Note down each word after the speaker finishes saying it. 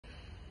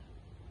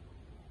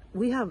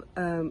we have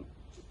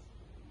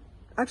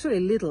actually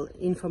little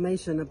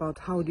information about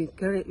how the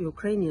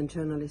Ukrainian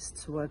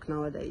journalists work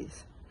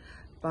nowadays,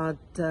 but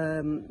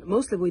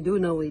mostly we do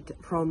know it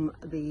from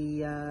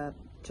the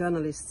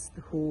journalists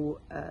who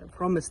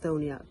from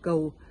Estonia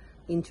go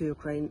into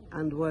Ukraine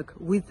and work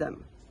with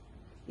them,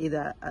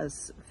 either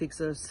as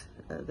fixers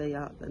they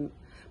are,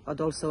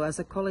 but also as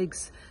a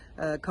colleagues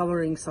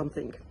covering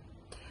something.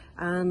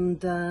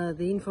 And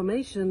the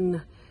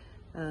information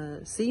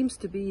seems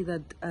to be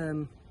that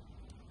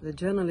the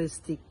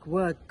journalistic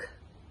work,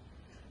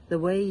 the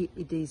way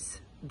it is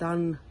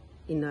done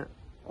in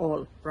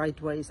all right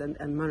ways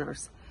and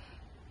manners,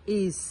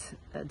 is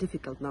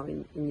difficult now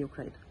in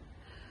Ukraine.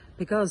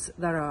 Because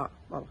there are,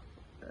 well,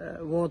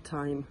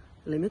 wartime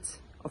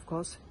limits, of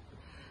course,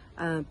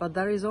 but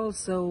there is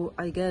also,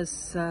 I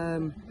guess,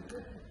 the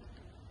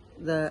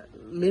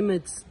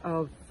limits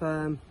of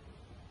how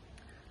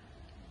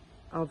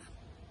to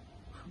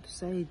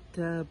say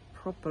it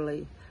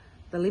properly,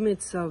 the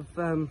limits of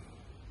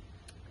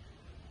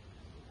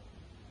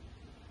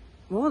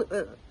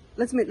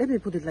let me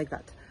put it like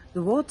that.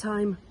 The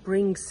wartime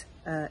brings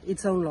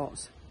its own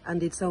laws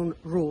and its own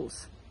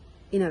rules,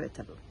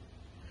 inevitable.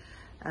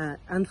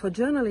 And for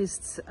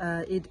journalists,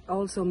 it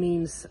also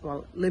means,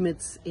 well,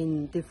 limits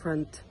in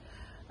different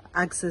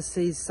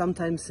accesses,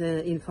 sometimes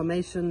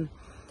information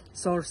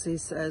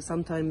sources,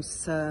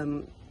 sometimes,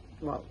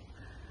 well,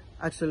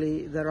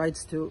 actually the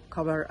rights to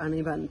cover an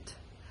event.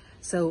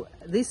 So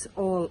this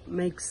all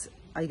makes,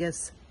 I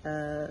guess,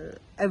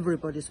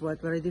 everybody's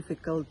work very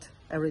difficult,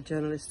 every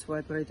journalist's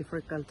work very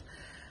difficult.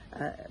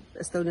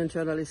 Estonian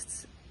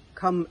journalists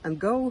come and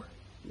go,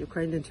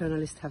 Ukrainian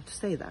journalists have to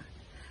stay there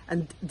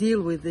and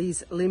deal with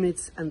these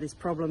limits and these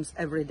problems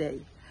every day.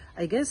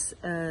 I guess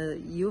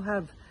you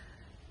have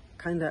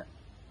kind of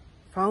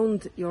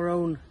found your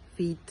own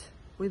feet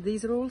with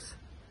these rules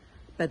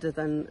better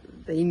than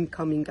the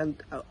incoming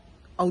and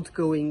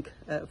outgoing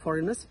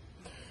foreigners.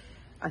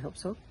 I hope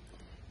so,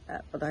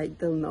 but I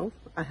don't know.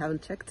 I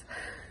haven't checked.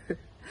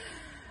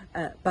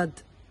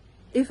 But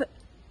if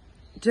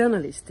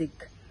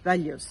journalistic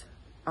values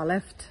are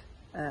left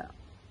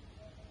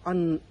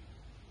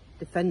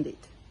undefended,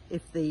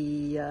 if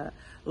the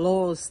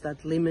laws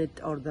that limit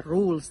or the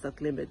rules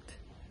that limit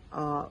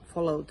are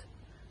followed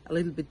a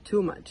little bit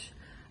too much,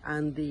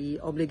 and the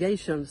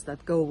obligations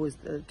that go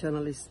with the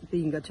journalist,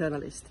 being a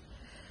journalist,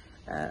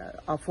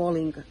 are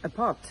falling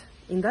apart,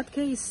 in that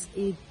case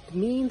it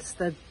means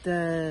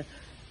that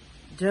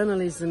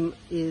journalism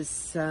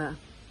is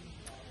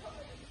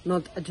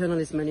not a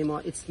journalism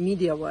anymore, it's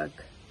media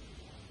work,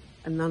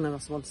 and none of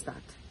us wants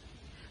that.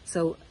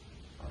 So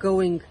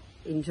going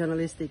in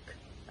journalistic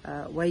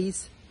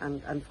ways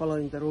and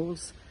following the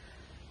rules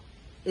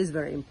is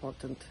very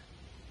important,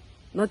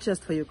 not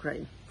just for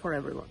Ukraine, for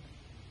everyone.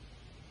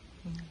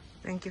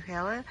 Thank you,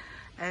 Helle.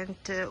 And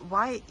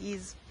why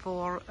is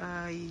for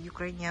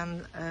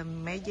Ukrainian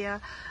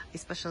media,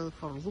 especially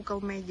for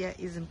local media,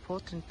 is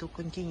important to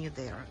continue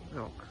their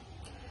work?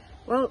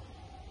 Well,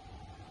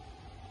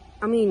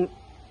 I mean,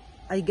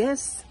 I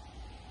guess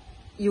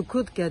you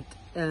could get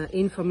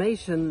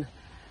information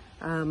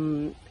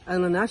on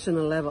a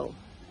national level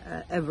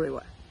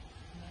everywhere.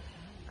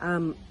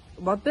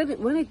 But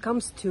then when it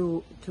comes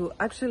to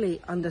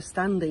actually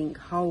understanding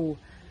how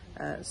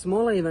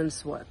small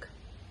events work,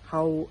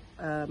 how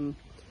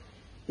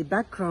the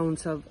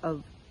backgrounds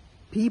of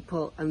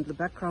people and the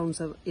backgrounds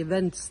of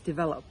events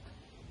develop,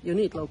 you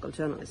need local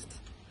journalists.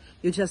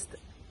 You just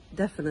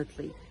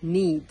definitely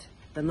need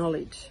the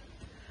knowledge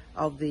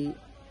of the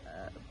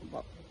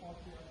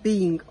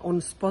being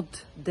on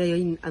spot day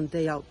in and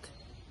day out.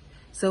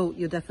 So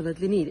you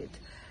definitely need it.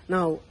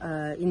 Now,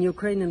 in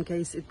Ukrainian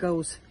case, it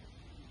goes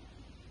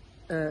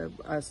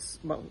as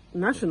well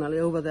nationally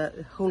over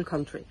the whole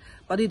country.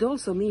 But it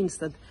also means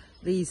that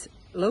these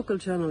local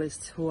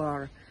journalists who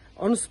are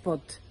on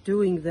spot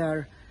doing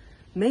their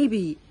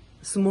maybe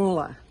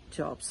smaller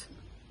jobs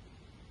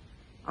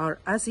are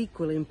as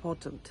equally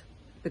important,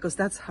 because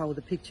that's how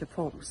the picture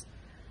forms.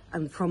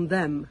 And from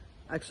them,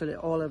 actually,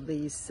 all of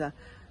these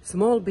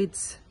small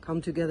bits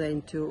come together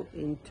into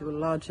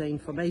larger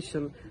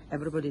information.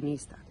 Everybody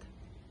needs that.